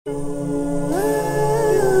Assalamu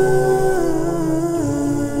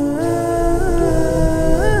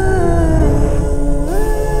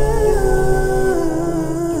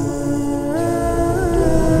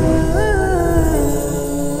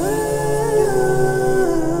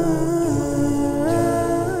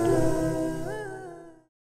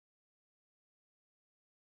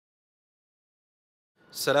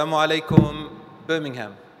alaikum,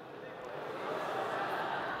 Birmingham.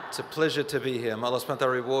 It's a pleasure to be here. May Allah subhanahu wa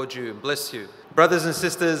ta'ala reward you and bless you. Brothers and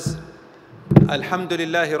sisters,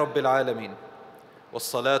 Alhamdulillahi Rabbil Alameen.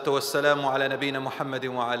 Wassalatu wassalamu ala nabiyyina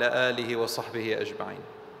Muhammadin wa ala alihi wa sahbihi ajma'in.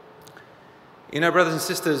 You know, brothers and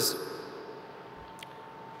sisters,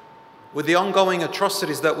 with the ongoing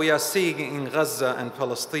atrocities that we are seeing in Gaza and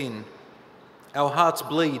Palestine, our hearts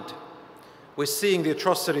bleed. We're seeing the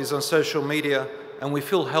atrocities on social media and we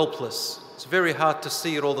feel helpless. It's very hard to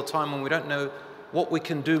see it all the time and we don't know what we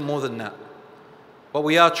can do more than that. But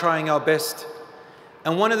we are trying our best.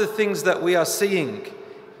 And one of the things that we are seeing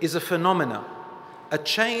is a phenomena, a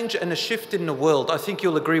change and a shift in the world. I think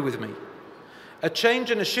you'll agree with me. A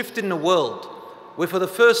change and a shift in the world where for the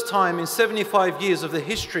first time in 75 years of the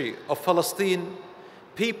history of Palestine,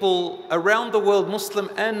 people around the world, Muslim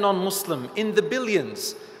and non-Muslim, in the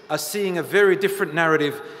billions, are seeing a very different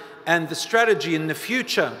narrative. And the strategy in the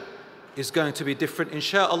future is going to be different,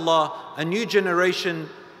 insha'Allah. A new generation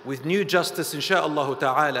with new justice, insha'Allah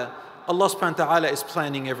ta'ala. Allah subhanahu wa ta'ala is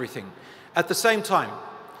planning everything. At the same time,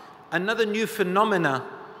 another new phenomena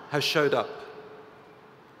has showed up.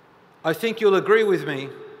 I think you'll agree with me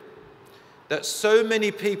that so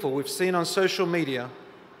many people we've seen on social media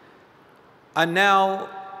are now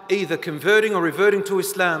either converting or reverting to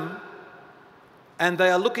Islam, and they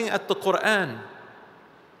are looking at the Qur'an.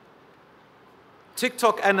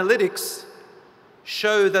 TikTok analytics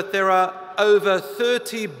show that there are over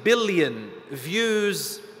 30 billion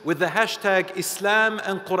views with the hashtag Islam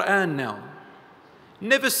and Qur'an now.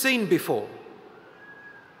 Never seen before.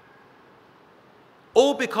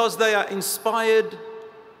 All because they are inspired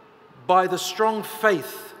by the strong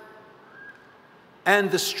faith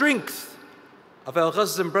and the strength of our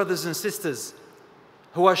Ghazan brothers and sisters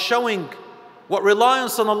who are showing what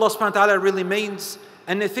reliance on Allah subhanahu wa ta'ala really means.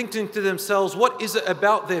 And they're thinking to themselves, what is it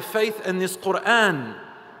about their faith and this Qur'an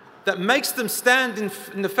that makes them stand in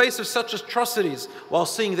the face of such atrocities while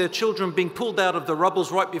seeing their children being pulled out of the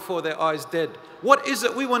rubbles right before their eyes dead? What is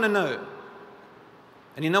it? We want to know.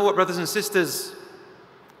 And you know what, brothers and sisters?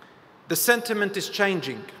 The sentiment is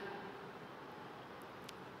changing.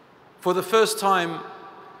 For the first time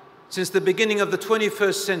since the beginning of the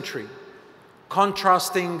 21st century,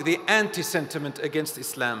 contrasting the anti-sentiment against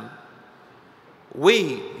Islam.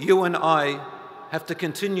 We, you and I, have to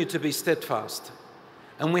continue to be steadfast.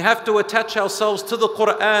 And we have to attach ourselves to the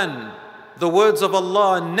Qur'an. The words of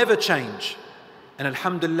Allah never change. And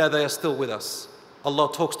alhamdulillah, they are still with us.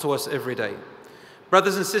 Allah talks to us every day.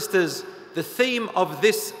 Brothers and sisters, the theme of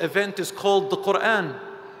this event is called the Qur'an.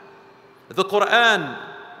 The Qur'an.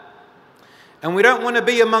 And we don't want to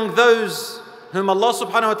be among those whom Allah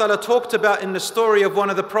subhanahu wa ta'ala talked about in the story of one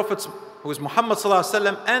of the prophets, who was Muhammad sallallahu alaihi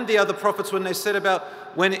wasallam, and the other prophets when they said about,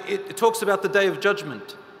 when it talks about the day of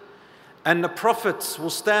judgment. And the prophets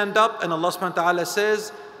will stand up and Allah subhanahu wa ta'ala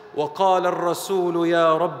says, وَقَالَ الرَّسُولُ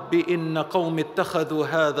يَا رَبِّ إِنَّ قَوْمِ اتَّخَذُوا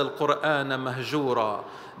هَذَا الْقُرْآنَ مَهْجُورًا.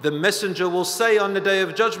 The messenger will say on the day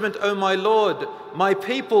of judgment, "O my Lord, my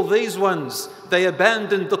people, these ones, they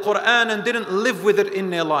abandoned the Qur'an and didn't live with it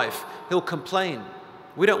in their life." He'll complain.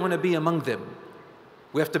 We don't want to be among them.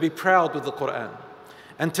 We have to be proud with the Qur'an.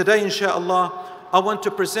 And today, insha'Allah, I want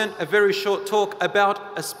to present a very short talk about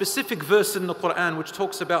a specific verse in the Qur'an which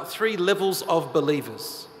talks about 3 levels of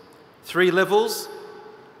believers. 3 levels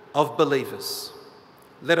of believers.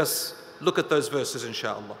 Let us look at those verses,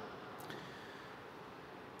 insha'Allah.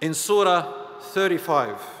 In Surah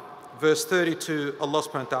 35, verse 32, Allah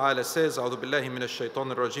subhanahu wa ta'ala says, "A'udhu billahi minash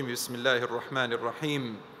shaitanir rajim, bismillahir rahmanir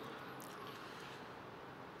rahim.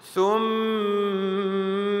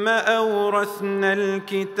 ثم أورثنا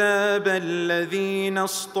الكتاب الذين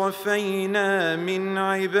اصطفينا من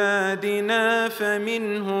عبادنا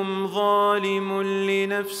فمنهم ظالم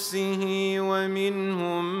لنفسه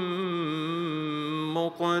ومنهم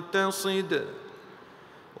مقتصد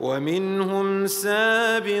ومنهم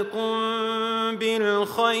سابق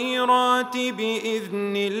بالخيرات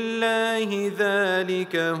بإذن الله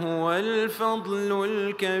ذلك هو الفضل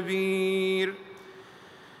الكبير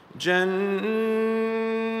جنات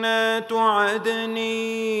عدن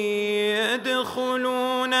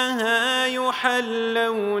يدخلونها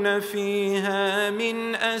يحلون فيها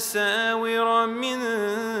من أساور من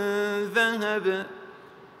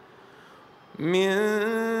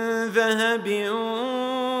ذهب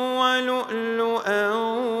ولؤلؤا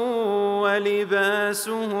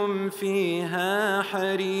ولباسهم فيها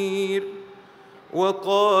حرير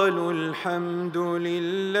وقالوا الحمد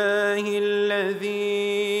لله الذي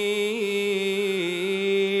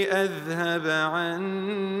أذهب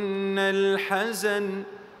عنا الحزن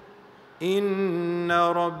إن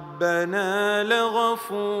ربنا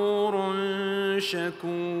لغفور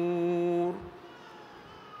شكور.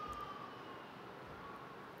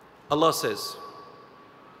 Allah says,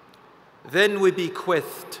 then we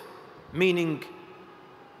bequeathed, meaning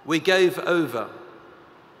we gave over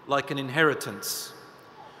like an inheritance,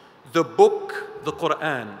 the book, the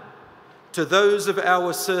Qur'an, to those of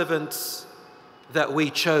our servants that we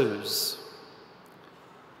chose.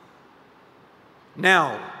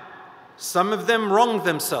 Now, some of them wrong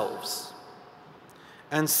themselves,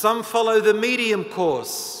 and some follow the medium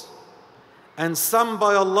course, and some,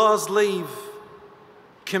 by Allah's leave,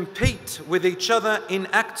 compete with each other in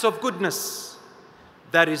acts of goodness.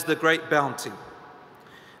 That is the great bounty.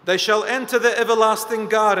 They shall enter the everlasting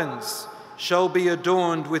gardens, shall be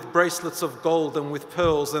adorned with bracelets of gold and with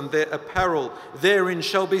pearls, and their apparel therein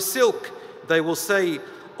shall be silk. They will say,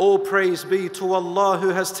 all praise be to Allah who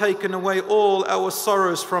has taken away all our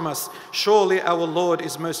sorrows from us. Surely our Lord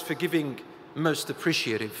is most forgiving, most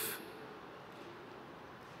appreciative.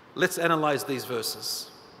 Let's analyze these verses.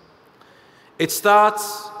 It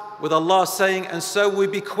starts with Allah saying, and so we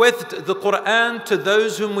bequeathed the Qur'an to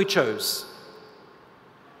those whom we chose.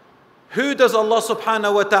 Who does Allah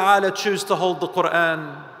subhanahu wa ta'ala choose to hold the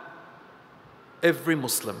Qur'an? Every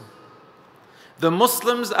Muslim. The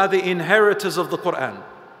Muslims are the inheritors of the Qur'an.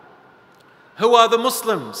 Who are the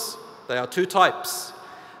Muslims? They are two types.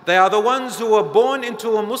 They are the ones who were born into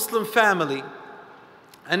a Muslim family,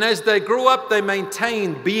 and as they grew up, they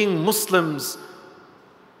maintained being Muslims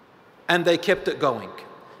and they kept it going.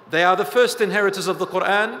 They are the first inheritors of the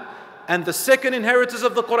Qur'an, and the second inheritors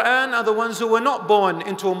of the Qur'an are the ones who were not born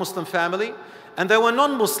into a Muslim family and they were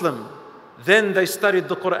non-Muslim. Then they studied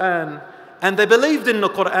the Qur'an and they believed in the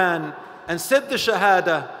Qur'an and said the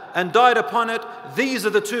Shahada and died upon it. These are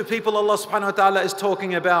the two people Allah subhanahu wa ta'ala is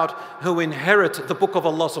talking about who inherit the book of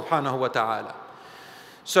Allah subhanahu wa ta'ala.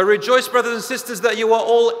 So rejoice, brothers and sisters, that you are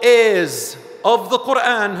all heirs of the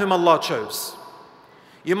Qur'an whom Allah chose.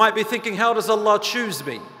 You might be thinking, how does Allah choose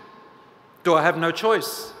me? Do I have no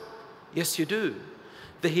choice? Yes, you do.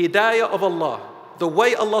 The hidayah of Allah, the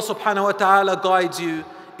way Allah subhanahu wa ta'ala guides you,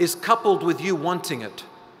 is coupled with you wanting it.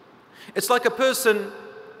 It's like a person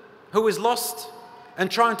who is lost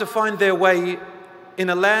and trying to find their way in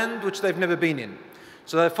a land which they've never been in.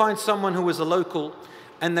 So they find someone who is a local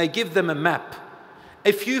and they give them a map.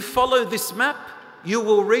 If you follow this map, you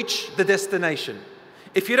will reach the destination.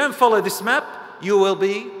 If you don't follow this map, you will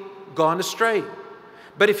be gone astray.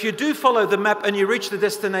 But if you do follow the map and you reach the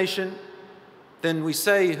destination, then we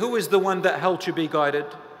say, who is the one that helped you be guided?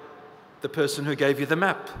 The person who gave you the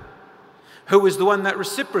map. Who is the one that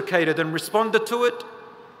reciprocated and responded to it?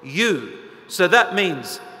 You. So that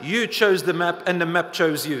means you chose the map and the map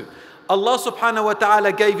chose you. Allah subhanahu wa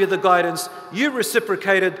ta'ala gave you the guidance, you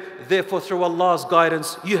reciprocated, therefore through Allah's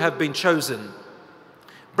guidance you have been chosen.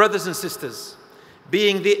 Brothers and sisters,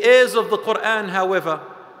 being the heirs of the Qur'an, however,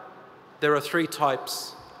 there are three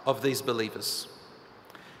types of these believers.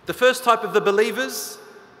 The first type of the believers,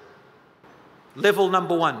 level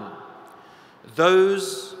number one,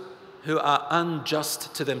 those who are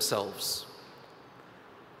unjust to themselves.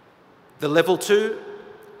 The level two,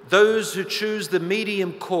 those who choose the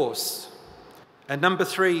medium course. And number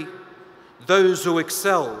three, those who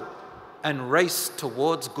excel and race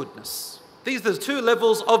towards goodness. These are the two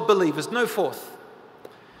levels of believers, no fourth.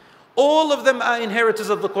 All of them are inheritors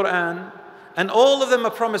of the Qur'an, and all of them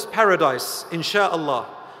are promised paradise, insha'Allah.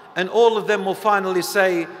 And all of them will finally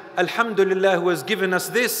say, Alhamdulillah, who has given us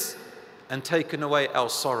this and taken away our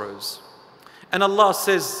sorrows. And Allah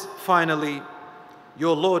says, finally,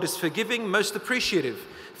 your Lord is forgiving, most appreciative.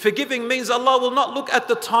 Forgiving means Allah will not look at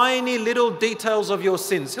the tiny little details of your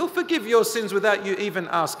sins. He'll forgive your sins without you even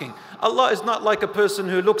asking. Allah is not like a person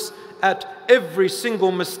who looks at every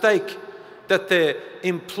single mistake that their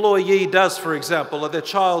employee does, for example, or their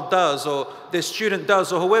child does, or their student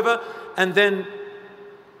does, or whoever, and then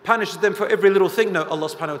punishes them for every little thing. No, Allah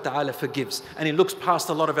subhanahu wa ta'ala forgives. And He looks past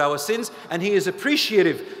a lot of our sins, and He is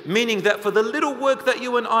appreciative, meaning that for the little work that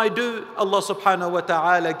you and I do, Allah subhanahu wa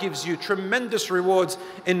ta'ala gives you tremendous rewards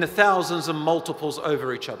in the thousands and multiples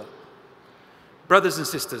over each other. Brothers and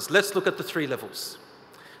sisters, let's look at the three levels.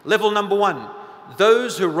 Level number one,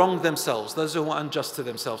 those who wrong themselves, those who are unjust to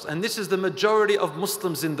themselves. And this is the majority of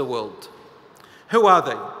Muslims in the world. Who are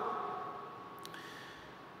they?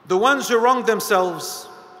 the ones who wrong themselves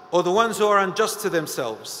or the ones who are unjust to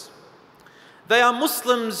themselves, they are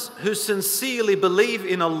Muslims who sincerely believe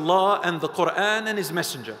in Allah and the Qur'an and His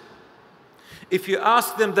Messenger. If you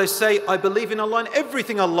ask them, they say, I believe in Allah and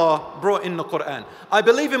everything Allah brought in the Qur'an. I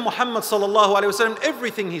believe in Muhammad sallallahu alayhi wa sallam,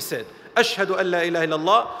 everything he said. Ashhadu an la ilaha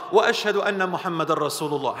illallah wa ashhadu anna Muhammadan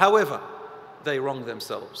Rasulullah. However, they wrong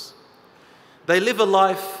themselves. They live a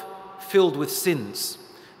life filled with sins.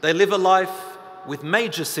 They live a life with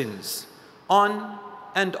major sins, on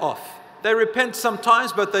and off. They repent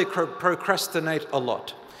sometimes, but they procrastinate a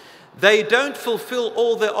lot. They don't fulfill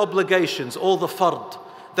all their obligations, all the fard.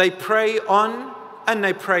 They pray on and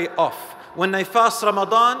they pray off. When they fast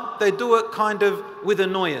Ramadan, they do it kind of with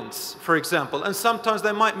annoyance, for example, and sometimes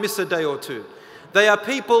they might miss a day or two. They are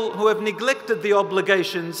people who have neglected the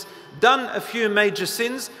obligations, done a few major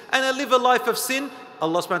sins, and they live a life of sin.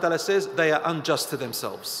 Allah subhanahu wa ta'ala says they are unjust to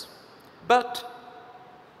themselves. But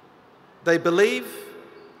they believe,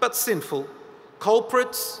 but sinful,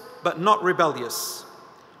 culprits, but not rebellious,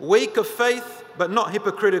 weak of faith, but not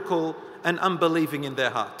hypocritical and unbelieving in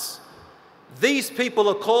their hearts. These people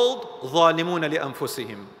are called ظَالِمُونَ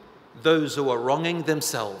لِأَنفُسِهِمْ, those who are wronging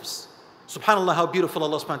themselves. SubhanAllah, how beautiful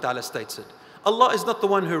Allah subhanahu wa ta'ala states it. Allah is not the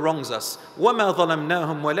one who wrongs us. وَمَا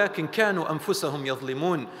ظَلَمْنَاهُمْ وَلَكِنْ كَانُوا أَنفُسَهُمْ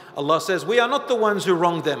يَظْلِمُونَ. Allah says, we are not the ones who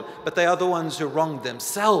wrong them, but they are the ones who wrong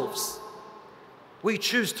themselves. We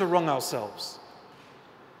choose to wrong ourselves.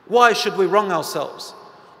 Why should we wrong ourselves?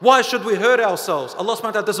 Why should we hurt ourselves? Allah subhanahu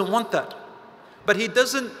wa ta'ala doesn't want that. But He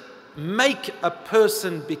doesn't make a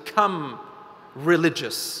person become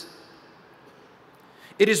religious.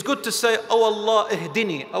 It is good to say, oh Allah,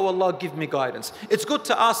 ihdini, oh Allah, give me guidance. It's good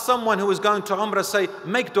to ask someone who is going to Umrah, say,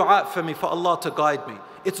 make dua for me, for Allah to guide me.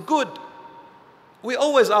 It's good. We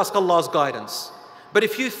always ask Allah's guidance. But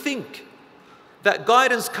if you think that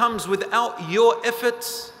guidance comes without your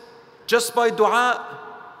efforts, just by dua,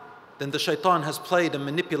 then the shaitan has played and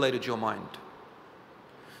manipulated your mind.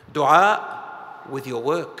 Dua with your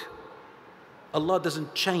work. Allah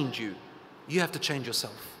doesn't change you. You have to change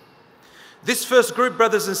yourself. This first group,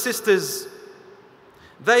 brothers and sisters,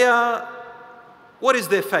 they are, what is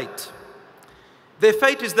their fate? Their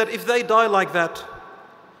fate is that if they die like that,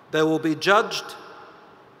 they will be judged,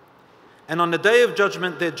 and on the day of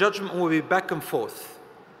judgment, their judgment will be back and forth,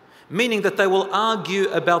 meaning that they will argue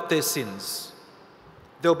about their sins.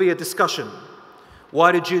 There'll be a discussion.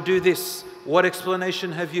 Why did you do this? What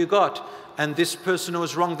explanation have you got? And this person who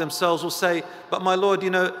has wronged themselves will say, but my Lord, you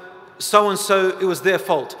know, so-and-so, it was their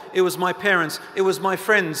fault. It was my parents. It was my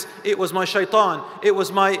friends. It was my shaitan. It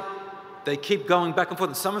was my... They keep going back and forth.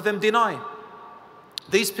 And some of them deny.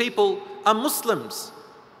 These people are Muslims,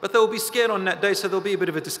 but they will be scared on that day, so there'll be a bit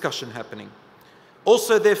of a discussion happening.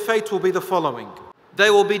 Also, their fate will be the following. They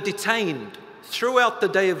will be detained throughout the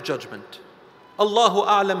day of judgment. Allahu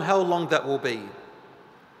A'lam how long that will be.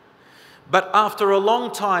 But after a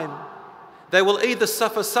long time, they will either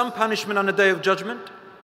suffer some punishment on the day of judgment,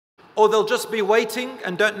 or they'll just be waiting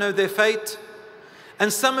and don't know their fate.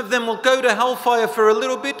 And some of them will go to hellfire for a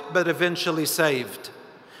little bit, but eventually saved.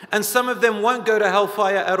 And some of them won't go to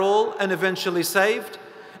hellfire at all and eventually saved.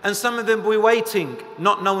 And some of them will be waiting,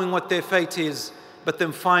 not knowing what their fate is, but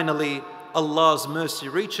then finally Allah's mercy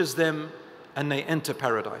reaches them and they enter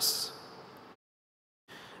paradise.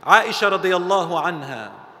 Aisha radiallahu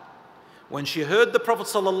anha, when she heard the Prophet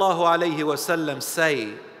sallallahu alayhi wasallam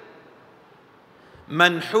say,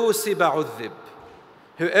 Man husiba udhib,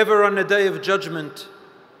 whoever on the day of judgment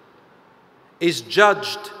is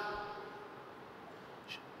judged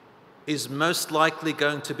is most likely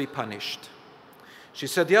going to be punished. She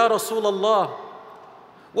said, Ya Rasulullah,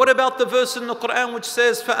 what about the verse in the Qur'an which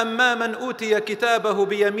says, فَأَمَّا مَنْ أُوتِيَ كِتَابَهُ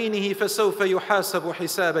بِيَمِينِهِ فَسَوْفَ يُحَاسَبُ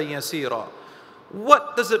حِسَابًا يَسِيرًا.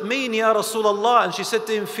 What does it mean, Ya Rasulullah? And she said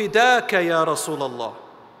to him, فِدَاكَ Ya Rasulullah,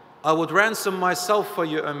 I would ransom myself for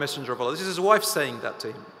you, O Messenger of Allah. This is his wife saying that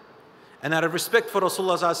to him. And out of respect for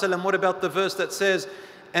Rasulullah, what about the verse that says,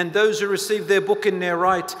 and those who receive their book in their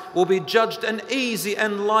right will be judged an easy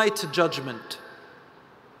and light judgment?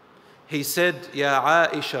 He said, Ya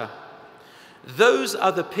Aisha, those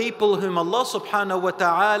are the people whom Allah subhanahu wa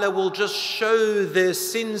ta'ala will just show their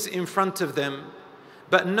sins in front of them,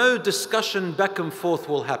 but no discussion back and forth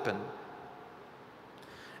will happen.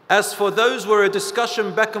 As for those where a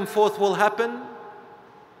discussion back and forth will happen,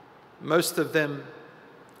 most of them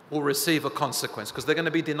will receive a consequence because they're going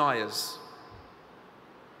to be deniers.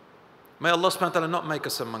 May Allah subhanahu wa ta'ala not make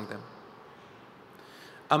us among them.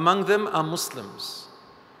 Among them are Muslims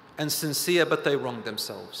and sincere, but they wrong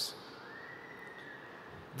themselves.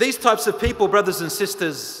 These types of people, brothers and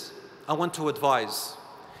sisters, I want to advise.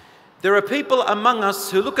 There are people among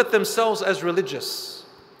us who look at themselves as religious.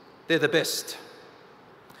 They're the best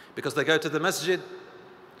because they go to the masjid,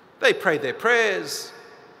 they pray their prayers,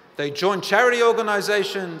 they join charity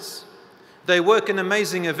organizations, they work in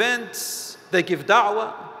amazing events, they give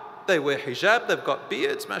da'wah, they wear hijab, they've got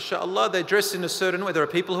beards, mashallah, they dress in a certain way. There are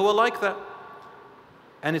people who are like that.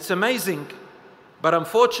 And it's amazing. But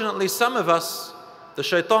unfortunately, some of us, the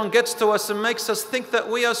shaitan gets to us and makes us think that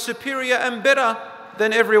we are superior and better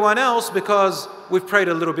than everyone else because we've prayed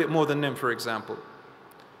a little bit more than them, for example.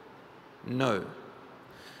 No.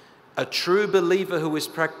 A true believer who is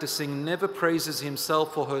practicing never praises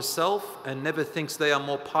himself or herself and never thinks they are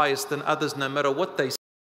more pious than others, no matter what they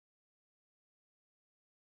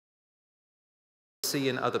see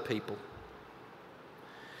in other people.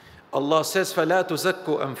 Allah says, فَلَا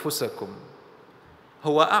تُزَكُّوا أَنفُسَكُمْ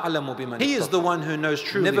هُوَ أَعْلَمُ بِمَنِ He is the one who knows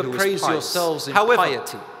truly. Never praise yourselves in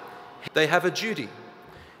piety. They have a duty.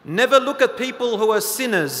 Never look at people who are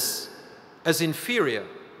sinners as inferior,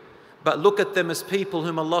 but look at them as people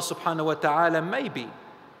whom Allah subhanahu wa ta'ala maybe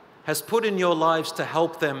has put in your lives to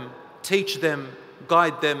help them, teach them,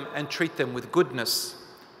 guide them, and treat them with goodness.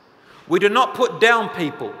 We do not put down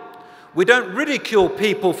people. We don't ridicule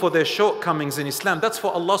people for their shortcomings in Islam. That's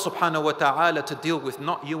for Allah subhanahu wa ta'ala to deal with,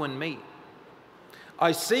 not you and me.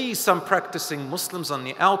 I see some practicing Muslims on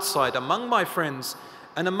the outside among my friends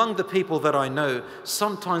and among the people that I know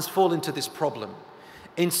sometimes fall into this problem.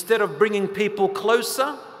 Instead of bringing people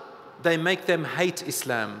closer, they make them hate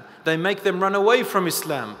Islam. They make them run away from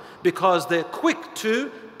Islam because they're quick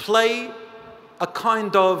to play a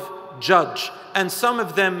kind of judge. And some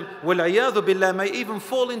of them, وَالْعِيَاذُ بِاللَّهِ, may even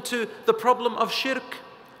fall into the problem of shirk.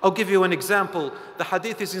 I'll give you an example. The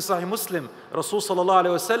hadith is in Sahih Muslim. Rasul sallallahu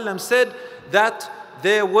alayhi wa sallam said that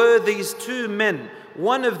there were these two men.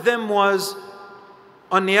 One of them was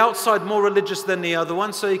on the outside more religious than the other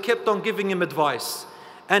one, so he kept on giving him advice.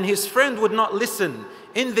 And his friend would not listen.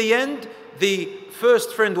 In the end, the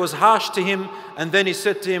first friend was harsh to him, and then he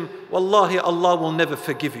said to him, Wallahi, Allah will never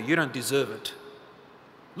forgive you. You don't deserve it.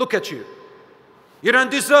 Look at you. You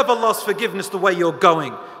don't deserve Allah's forgiveness the way you're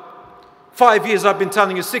going. 5 years I've been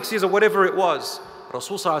telling you, 6 years or whatever it was.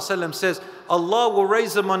 Rasul sallallahu alaihi wasallam says, Allah will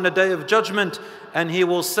raise him on the day of judgment and he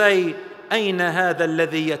will say, أَيْنَ هَذَا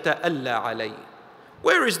الَّذِي يَتَأَلَّى عَلَيْهِ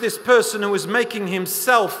Where is this person who is making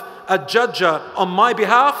himself a judger on my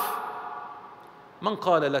behalf? مَنْ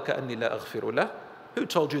قَالَ لَكَ أَنِّي لَا أَغْفِرُ لَهُ Who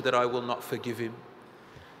told you that I will not forgive him?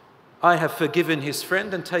 I have forgiven his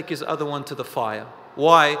friend and take his other one to the fire.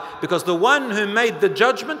 Why? Because the one who made the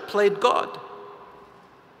judgment played God.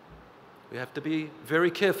 We have to be very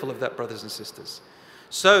careful of that, brothers and sisters.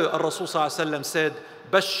 So Rasul sallallahu alaihi wasallam said,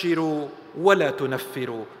 "Bashiru wa la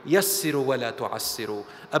tunaffiru, yassiru wa la tu'assiru."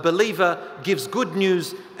 A believer gives good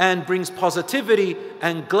news and brings positivity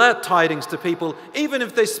and glad tidings to people. Even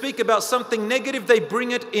if they speak about something negative, they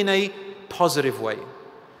bring it in a positive way.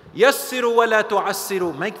 Yassiru wa la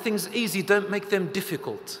tu'assiru. Make things easy, don't make them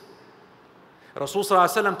difficult. Rasul sallallahu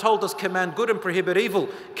alaihi wasallam told us, command good and prohibit evil.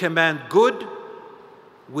 Command good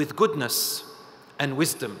with goodness and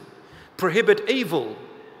wisdom. Prohibit evil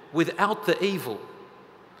without the evil.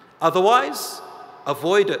 Otherwise,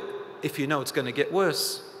 avoid it if you know it's going to get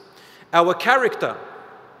worse. Our character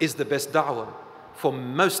is the best da'wah for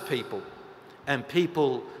most people. And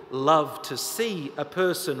people love to see a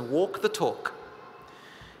person walk the talk.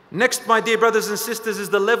 Next, my dear brothers and sisters, is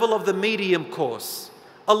the level of the medium course.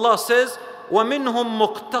 Allah says,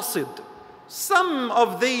 وَمِنْهُمْ مُقْتَصِدٌ Some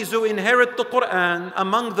of these who inherit the Qur'an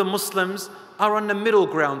among the Muslims are on the middle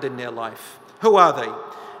ground in their life. Who are they?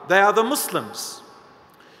 They are the Muslims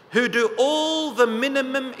who do all the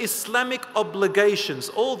minimum Islamic obligations,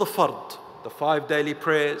 all the fard, the 5 daily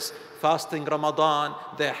prayers, fasting Ramadan,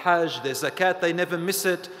 their Hajj, their Zakat, they never miss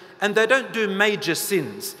it, and they don't do major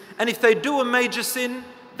sins. And if they do a major sin,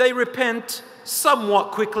 they repent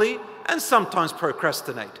somewhat quickly and sometimes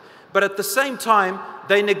procrastinate. But at the same time,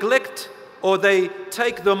 they neglect or they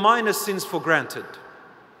take the minor sins for granted.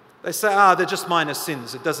 They say, they're just minor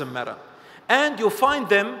sins, it doesn't matter. And you'll find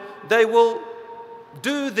them, they will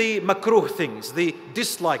do the makruh things, the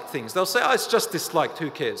disliked things. They'll say, it's just disliked, who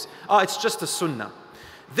cares? It's just a sunnah.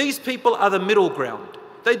 These people are the middle ground.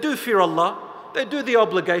 They do fear Allah, they do the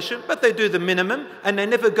obligation, but they do the minimum and they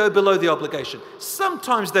never go below the obligation.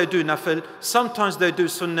 Sometimes they do nafil, sometimes they do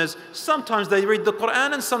sunnahs, sometimes they read the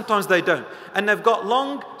Qur'an and sometimes they don't. And they've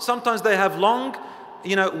got sometimes they have long,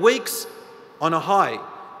 weeks on a high.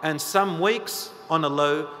 and some weeks on a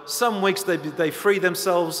low. Some weeks they free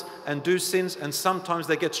themselves and do sins, and sometimes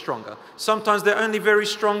they get stronger. Sometimes they're only very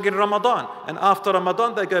strong in Ramadan, and after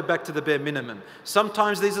Ramadan they go back to the bare minimum.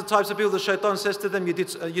 Sometimes these are the types of people the shaitan says to them, you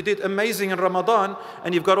did amazing in Ramadan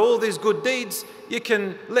and you've got all these good deeds, you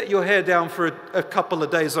can let your hair down for a couple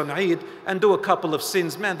of days on Eid and do a couple of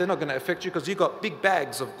sins. Man, they're not going to affect you because you've got big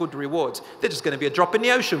bags of good rewards. They're just going to be a drop in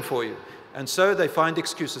the ocean for you. And so they find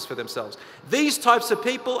excuses for themselves. These types of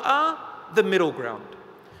people are the middle ground.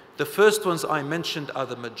 The first ones I mentioned are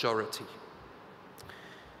the majority.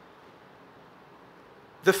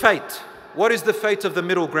 The fate. What is the fate of the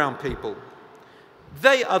middle ground people?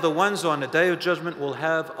 They are the ones who on the day of judgment will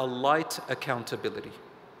have a light accountability.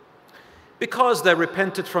 Because they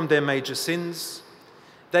repented from their major sins,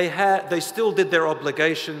 they still did their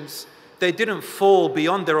obligations, they didn't fall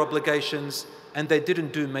beyond their obligations, and they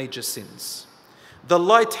didn't do major sins. The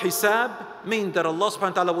light hisab means that Allah subhanahu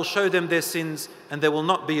wa ta'ala will show them their sins and there will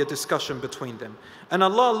not be a discussion between them. And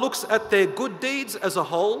Allah looks at their good deeds as a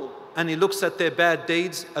whole and He looks at their bad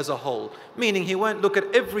deeds as a whole. Meaning He won't look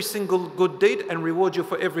at every single good deed and reward you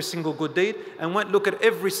for every single good deed, and won't look at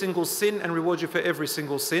every single sin and reward you for every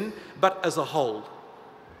single sin, but as a whole.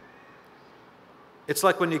 It's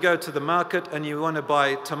like when you go to the market and you want to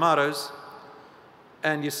buy tomatoes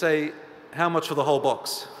and you say, how much for the whole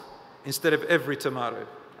box? Instead of every tomato.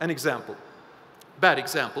 An example. Bad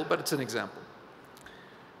example, but it's an example.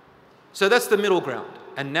 So that's the middle ground.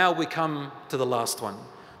 And now we come to the last one.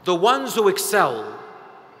 The ones who excel.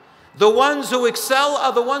 The ones who excel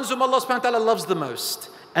are the ones whom Allah subhanahu wa ta'ala loves the most.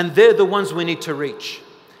 And they're the ones we need to reach.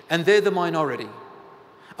 And they're the minority.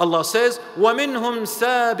 Allah says, وَمِنْهُمْ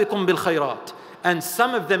سَابِقٌ بِالْخَيْرَاتِ. And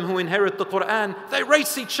some of them who inherit the Qur'an, they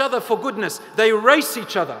race each other for goodness. They race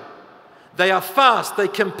each other. They are fast, they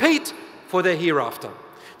compete for their hereafter.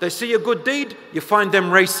 They see a good deed, you find them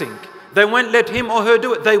racing. They won't let him or her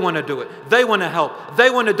do it, they want to do it. They want to help, they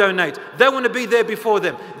want to donate, they want to be there before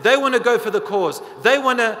them. They want to go for the cause, they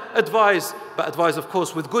want to advise, but advise of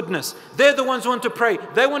course with goodness. They're the ones who want to pray,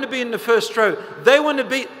 they want to be in the first row, they want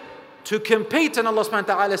to compete. And Allah subhanahu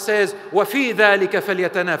wa ta'ala says, وَفِي ذَلِكَ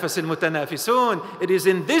فَلْيَتَنَافَسِ الْمُتَنَافِسُونَ. It is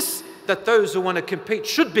in this that those who want to compete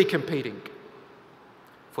should be competing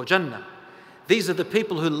for Jannah. These are the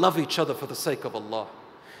people who love each other for the sake of Allah.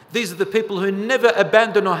 These are the people who never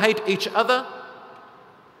abandon or hate each other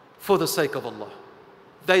for the sake of Allah.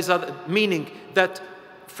 These are meaning that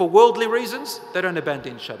for worldly reasons, they don't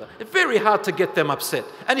abandon each other. It's very hard to get them upset.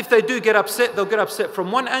 And if they do get upset, they'll get upset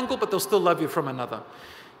from one angle, but they'll still love you from another.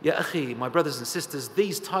 Ya Akhi, my brothers and sisters,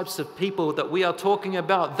 these types of people that we are talking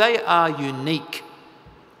about, they are unique.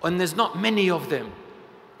 And there's not many of them.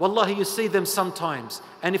 Wallahi, you see them sometimes.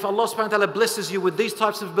 And if Allah subhanahu wa ta'ala blesses you with these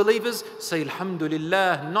types of believers, say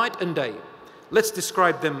alhamdulillah night and day. Let's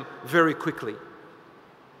describe them very quickly.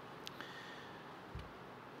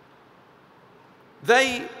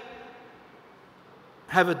 They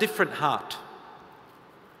have a different heart.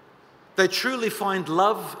 They truly find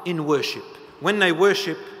love in worship. When they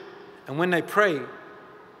worship and when they pray,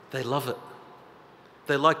 they love it.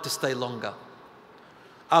 They like to stay longer.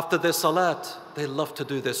 After their salat, they love to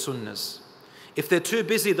do their sunnahs. If they're too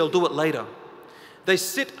busy, they'll do it later. They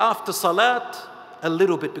sit after salat a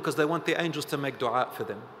little bit because they want the angels to make dua for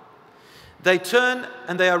them. They turn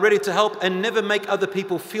and they are ready to help and never make other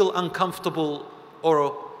people feel uncomfortable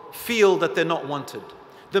or feel that they're not wanted.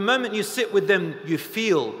 The moment you sit with them, you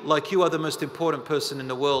feel like you are the most important person in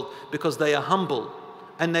the world because they are humble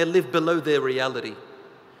and they live below their reality.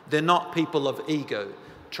 They're not people of ego,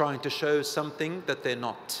 trying to show something that they're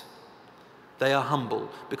not. They are humble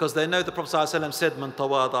because they know the Prophet ﷺ said, "Man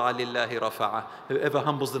tawada'a lillahi rafa'ah." Whoever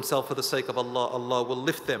humbles themselves for the sake of Allah, Allah will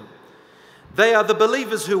lift them. They are the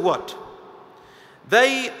believers who what?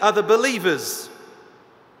 They are the believers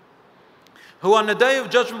who on the day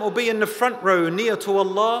of judgment will be in the front row near to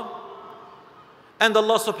Allah, and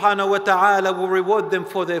Allah subhanahu wa ta'ala will reward them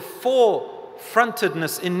for their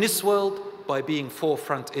forefrontedness in this world by being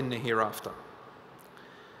forefront in the hereafter.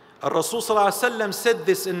 Rasul sallallahu alaihi wasallam said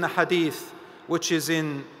this in the hadith which is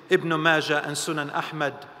in Ibn Majah and Sunan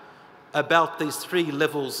Ahmad about these three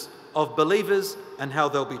levels of believers and how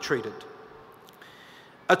they'll be treated.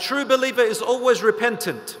 A true believer is always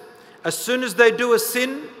repentant. As soon as they do a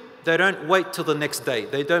sin, they don't wait till the next day.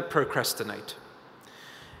 They don't procrastinate.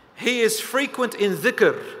 He is frequent in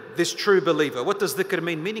dhikr, this true believer. What does dhikr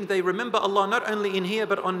mean? Meaning they remember Allah not only in here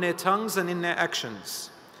but on their tongues and in their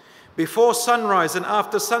actions. Before sunrise and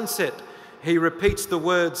after sunset, he repeats the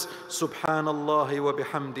words Subhanallah wa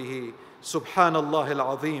bihamdihi, Subhanallah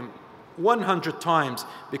al-Azim 100 times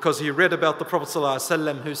because he read about the Prophet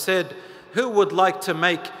ﷺ who said who would like to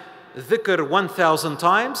make dhikr 1,000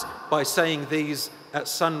 times by saying these at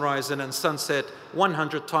sunrise and at sunset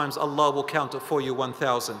 100 times? Allah will count it for you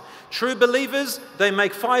 1,000. True believers, they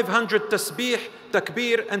make 500 tasbih,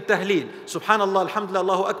 takbir and tahleel. Subhanallah, alhamdulillah,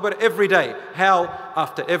 Allahu Akbar every day. How?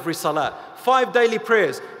 After every salat. 5 daily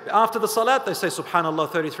prayers. After the salat, they say Subhanallah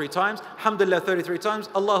 33 times, Alhamdulillah 33 times,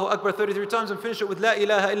 Allahu Akbar 33 times, and finish it with La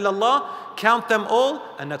ilaha illallah. Count them all,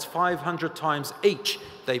 and that's 500 times each.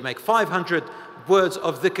 They make 500 words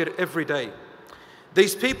of dhikr every day.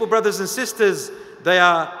 These people, brothers and sisters, they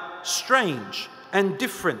are strange and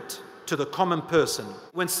different to the common person.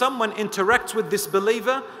 When someone interacts with this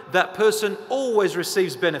believer, that person always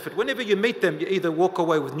receives benefit. Whenever you meet them, you either walk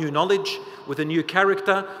away with new knowledge, with a new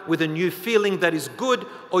character, with a new feeling that is good,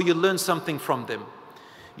 or you learn something from them.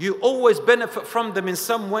 You always benefit from them in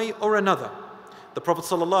some way or another. The Prophet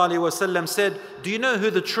ﷺ said, do you know who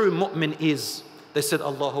the true mu'min is? They said,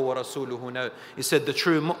 Allahu wa rasuluhu. No. He said, the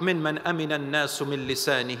true mu'min man amina an-nasu min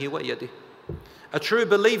lisanihi wa yadihi. A true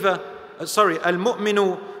believer,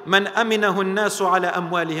 al-mu'minu man aminahu an-nasu ala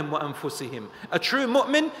amwalihim wa anfusihim. A true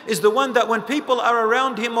mu'min is the one that when people are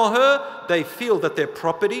around him or her, they feel that their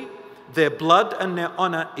property, their blood and their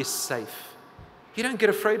honor is safe. You don't get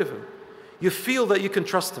afraid of him. You feel that you can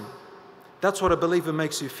trust him. That's what a believer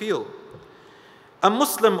makes you feel. A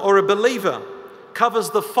Muslim or a believer covers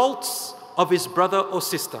the faults of his brother or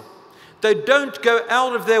sister. They don't go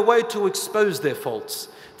out of their way to expose their faults.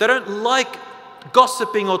 They don't like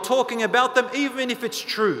gossiping or talking about them, even if it's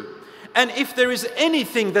true. And if there is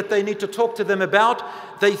anything that they need to talk to them about,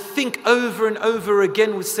 they think over and over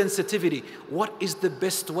again with sensitivity. What is the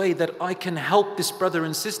best way that I can help this brother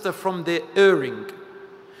and sister from their erring?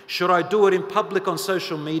 Should I do it in public on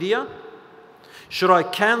social media? Should I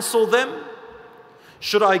cancel them?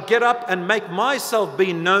 Should I get up and make myself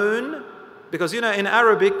be known? Because you know, in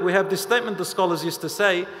Arabic, we have this statement the scholars used to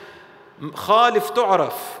say, Khalif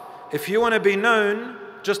tu'raf. If you want to be known,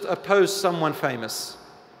 just oppose someone famous.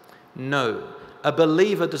 No, a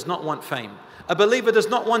believer does not want fame. A believer does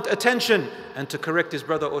not want attention. And to correct his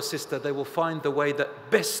brother or sister, they will find the way that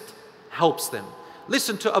best helps them.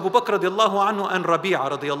 Listen to Abu Bakr radiallahu anhu and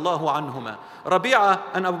Rabi'a radiallahu anhuma. Rabi'a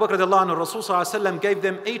and Abu Bakr radiallahu anhu, Rasul sallallahu alayhi wa sallam gave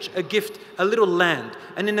them each a gift, a little land.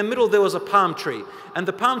 And in the middle there was a palm tree. And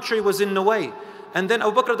the palm tree was in the way. And then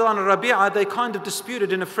Abu Bakr radiallahu anhu and Rabi'a, they kind of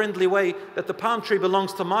disputed in a friendly way that the palm tree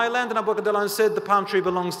belongs to my land. And Abu Bakr radiallahu anhu said, the palm tree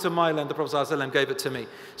belongs to my land. The Prophet sallallahu alayhi wa sallam gave it to me.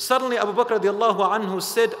 Suddenly Abu Bakr radiallahu anhu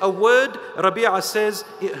said a word. Rabi'a says,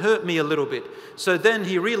 it hurt me a little bit. So then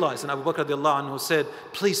he realized, and Abu Bakr radiallahu anhu said,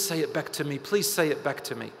 please say it back to me. Please say it back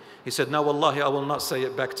to me. He said, no, wallahi, I will not say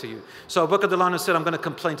it back to you. So Abu Bakr radiallahu anhu said, I'm going to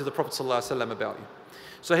complain to the Prophet sallallahu alayhi wa sallam about you.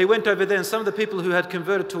 So he went over there, and some of the people who had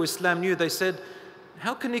converted to Islam knew. They said,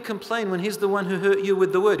 how can he complain when he's the one who hurt you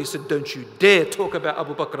with the word? He said, don't you dare talk about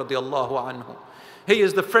Abu Bakr radiallahu anhu. He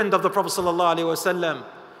is the friend of the Prophet sallallahu alayhi wa sallam.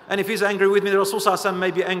 And if he's angry with me, the Rasul sallallahu alayhi wa sallam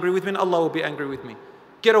may be angry with me, and Allah will be angry with me.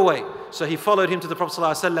 Get away. So he followed him to the Prophet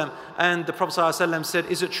ﷺ, and the Prophet ﷺ said,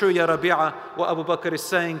 is it true, Ya Rabi'a, what Abu Bakr is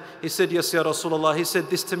saying? He said, yes, Ya Rasulullah. He said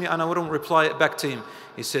this to me, and I wouldn't reply it back to him.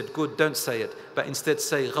 He said, good, don't say it, but instead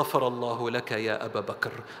say, غَفَرَ اللَّهُ لَكَ يَا أَبَا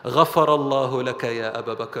بَكْرٍ غَفَرَ اللَّهُ لَكَ يَا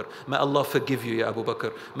أَبَا بَكْرٍ. May Allah forgive you, Ya Abu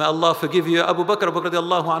Bakr. May Allah forgive you, Ya Abu Bakr. Abu Bakr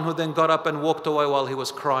radiallahu anhu then got up and walked away while he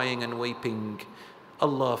was crying and weeping.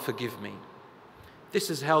 Allah forgive me. This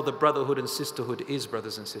is how the brotherhood and sisterhood is,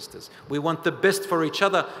 brothers and sisters. We want the best for each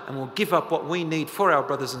other, and we'll give up what we need for our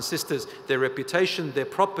brothers and sisters, their reputation, their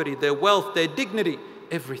property, their wealth, their dignity,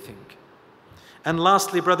 everything. And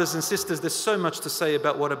lastly, brothers and sisters, there's so much to say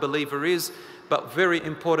about what a believer is, but very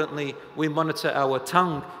importantly, we monitor our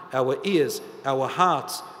tongue, our ears, our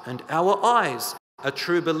hearts, and our eyes. A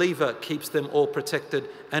true believer keeps them all protected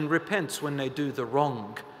and repents when they do the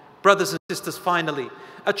wrong. Brothers and sisters, finally,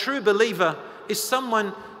 a true believer is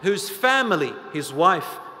someone whose family, his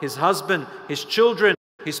wife, his husband, his children,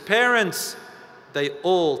 his parents, they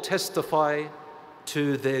all testify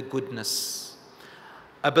to their goodness.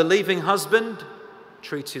 A believing husband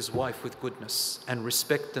treats his wife with goodness and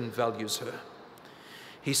respect and values her.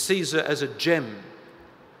 He sees her as a gem.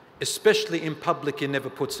 Especially in public, he never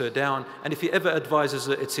puts her down, and if he ever advises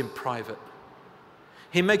her, it's in private.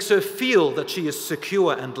 He makes her feel that she is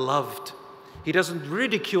secure and loved. He doesn't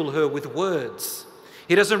ridicule her with words.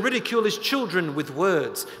 He doesn't ridicule his children with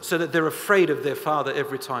words so that they're afraid of their father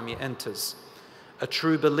every time he enters. A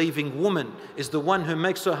true believing woman is the one who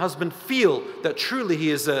makes her husband feel that truly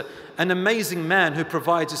he is an amazing man who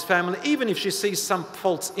provides his family, even if she sees some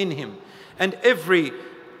faults in him. And every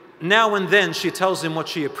now and then she tells him what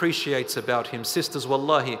she appreciates about him. Sisters,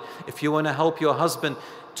 wallahi, if you want to help your husband,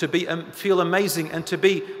 to feel amazing and to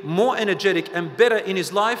be more energetic and better in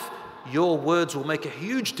his life, your words will make a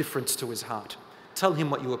huge difference to his heart. Tell him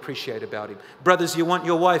what you appreciate about him. Brothers, you want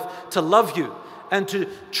your wife to love you and to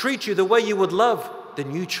treat you the way you would love,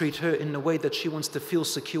 then you treat her in the way that she wants to feel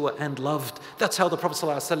secure and loved. That's how the Prophet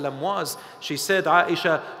ﷺ was. She said,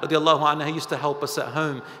 Aisha radiallahu anha, he used to help us at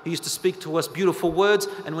home. He used to speak to us beautiful words,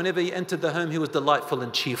 and whenever he entered the home, he was delightful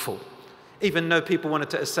and cheerful. Even though people wanted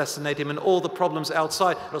to assassinate him and all the problems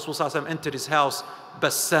outside, Rasulullah ﷺ entered his house,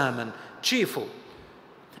 bassaman, cheerful.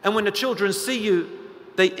 And when the children see you,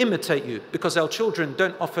 they imitate you, because our children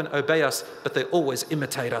don't often obey us, but they always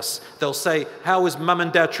imitate us. They'll say, how is mum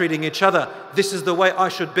and dad treating each other? This is the way I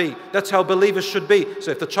should be. That's how believers should be.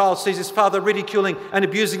 So if the child sees his father ridiculing and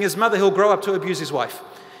abusing his mother, he'll grow up to abuse his wife.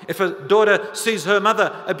 If a daughter sees her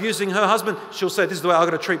mother abusing her husband, she'll say, this is the way I've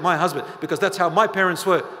got to treat my husband, because that's how my parents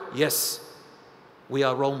were. Yes, we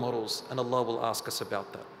are role models, and Allah will ask us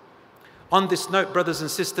about that. On this note, brothers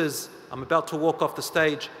and sisters, I'm about to walk off the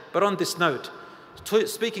stage, but on this note,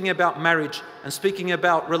 speaking about marriage and speaking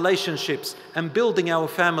about relationships and building our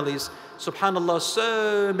families, subhanallah,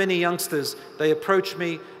 so many youngsters, they approach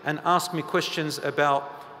me and ask me questions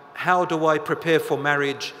about how do I prepare for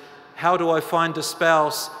marriage? How do I find a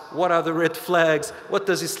spouse? What are the red flags? What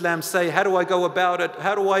does Islam say? How do I go about it?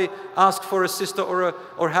 How do I ask for a sister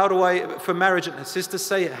or how do I, for marriage? And sisters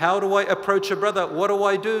say, how do I approach a brother? What do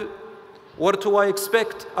I do? What do I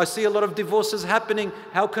expect? I see a lot of divorces happening.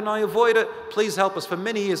 How can I avoid it? Please help us. For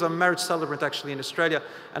many years, I'm a marriage celebrant actually in Australia,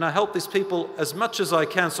 and I help these people as much as I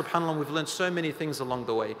can. SubhanAllah, we've learned so many things along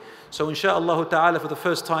the way. So inshaAllah ta'ala, for the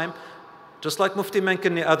first time, just like Mufti Menk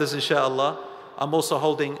and the others, inshaAllah, I'm also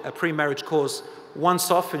holding a pre-marriage course once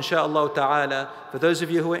off, inshaAllah ta'ala. For those of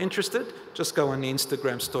you who are interested, just go on the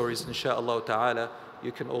Instagram stories, inshaAllah ta'ala.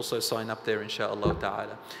 You can also sign up there, inshaAllah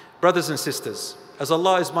ta'ala. Brothers and sisters, as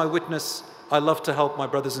Allah is my witness, I love to help my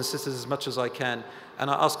brothers and sisters as much as I can.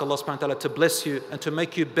 And I ask Allah subhanahu wa ta'ala to bless you and to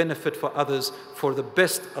make you benefit for others. For the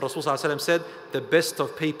best, Rasulullah said, the best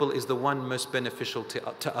of people is the one most beneficial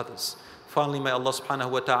to others. Finally, may Allah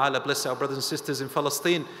subhanahu wa ta'ala bless our brothers and sisters in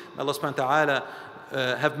Palestine. May Allah subhanahu wa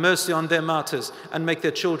ta'ala have mercy on their martyrs and make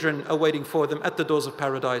their children awaiting for them at the doors of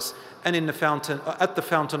paradise and in the fountain, at the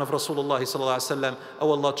fountain of Rasulullah sallallahu alaihi wasallam.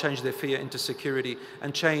 Oh Allah, change their fear into security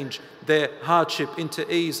and change their hardship into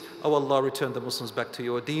ease. Oh Allah, return the Muslims back to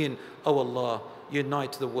your deen. Oh Allah,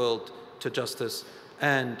 unite the world to justice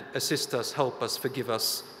and assist us, help us, forgive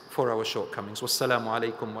us for our shortcomings. Wassalamu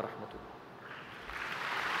alaikum wa rahmatullah.